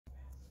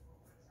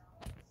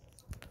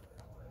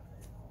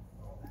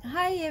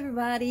Hi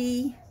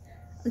everybody.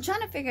 I'm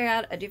trying to figure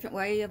out a different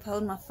way of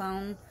holding my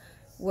phone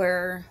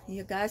where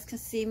you guys can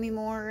see me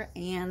more,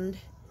 and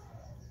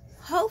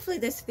hopefully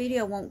this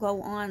video won't go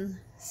on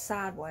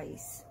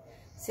sideways.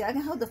 See, I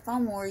can hold the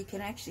phone more, you can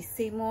actually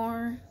see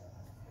more,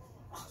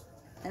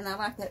 and I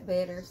like that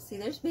better. See,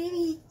 there's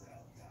baby.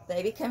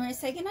 Baby, come here and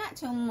say goodnight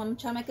to him. I'm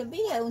trying to make a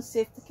video and see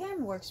if the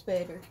camera works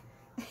better.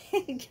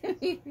 Come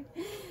here.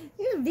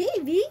 You're a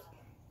baby.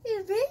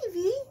 You're a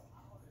baby.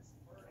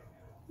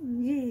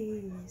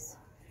 Yes.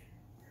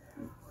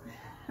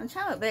 I'm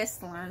trying my best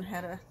to learn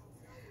how to,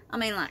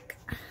 like,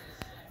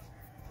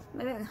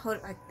 maybe I can hold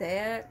it like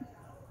that.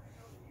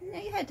 You know,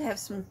 you had to have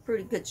some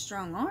pretty good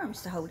strong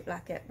arms to hold it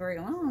like that very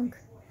long.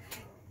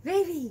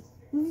 Baby!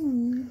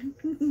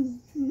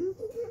 Isn't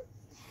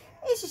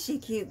she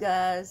cute,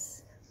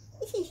 guys?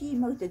 Isn't she the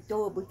most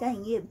adorable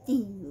thing you ever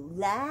seen in your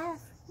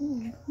life?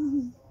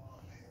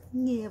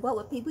 Yeah, what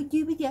would people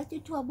do without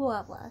their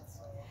chihuahuas?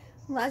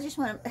 Well, I just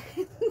want to...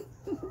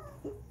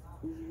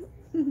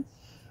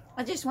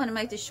 I just want to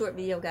make this short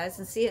video, guys,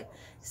 and see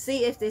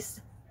if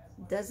this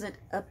doesn't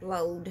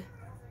upload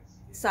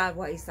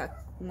sideways like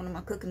one of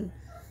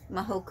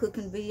my whole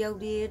cooking video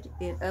did.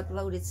 It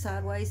uploaded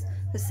sideways.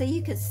 But see,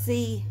 you can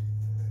see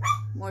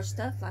more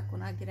stuff. Like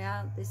when I get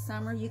out this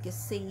summer, you can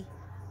see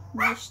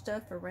more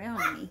stuff around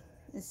me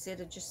instead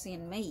of just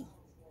seeing me.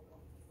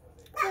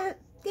 But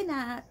good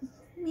night.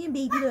 Me and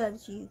baby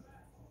loves you.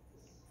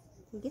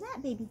 Good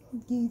night, baby.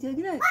 Good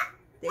night.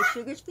 There's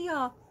sugars for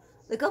y'all.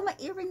 Look on my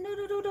earring. No.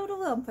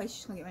 I'm afraid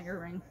she's gonna get my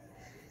earring.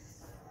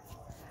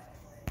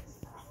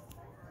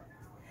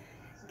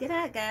 Good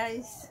night,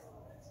 guys.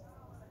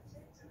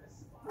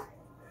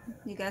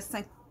 You guys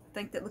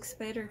think that looks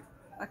better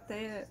like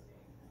that?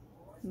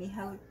 Me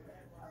hold.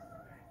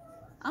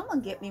 I'm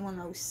gonna get me one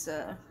of those.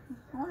 I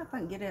wonder if I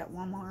can get it at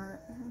Walmart.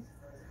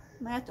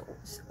 I might have to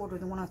order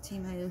the one on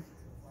Temu.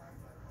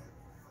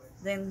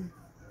 Then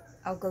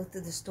I'll go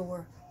through the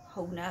store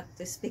holding out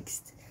this big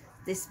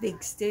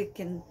stick,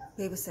 and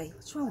people say,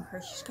 "What's wrong with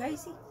her? She's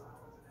crazy."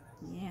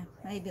 Yeah,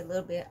 maybe a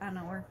little bit. I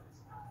know her.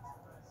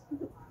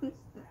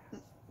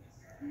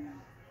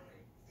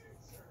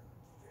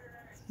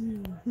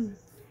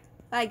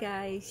 Bye,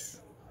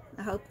 guys.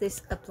 I hope this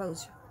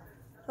uploads.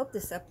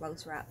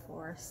 Right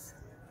for us.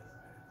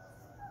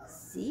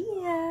 See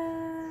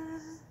ya.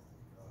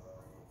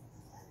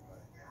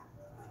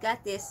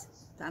 Got this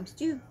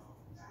 ×2.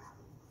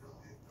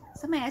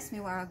 Somebody asked me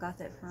where I got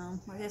that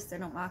from. I guess they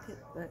don't like it,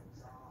 but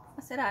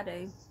I said I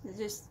do. It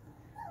just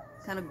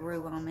kind of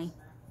grew on me.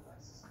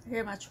 I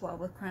hear my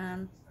chihuahua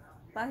crying.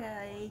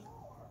 Bye.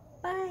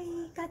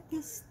 Bye. Got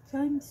this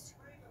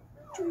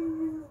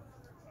 ×2.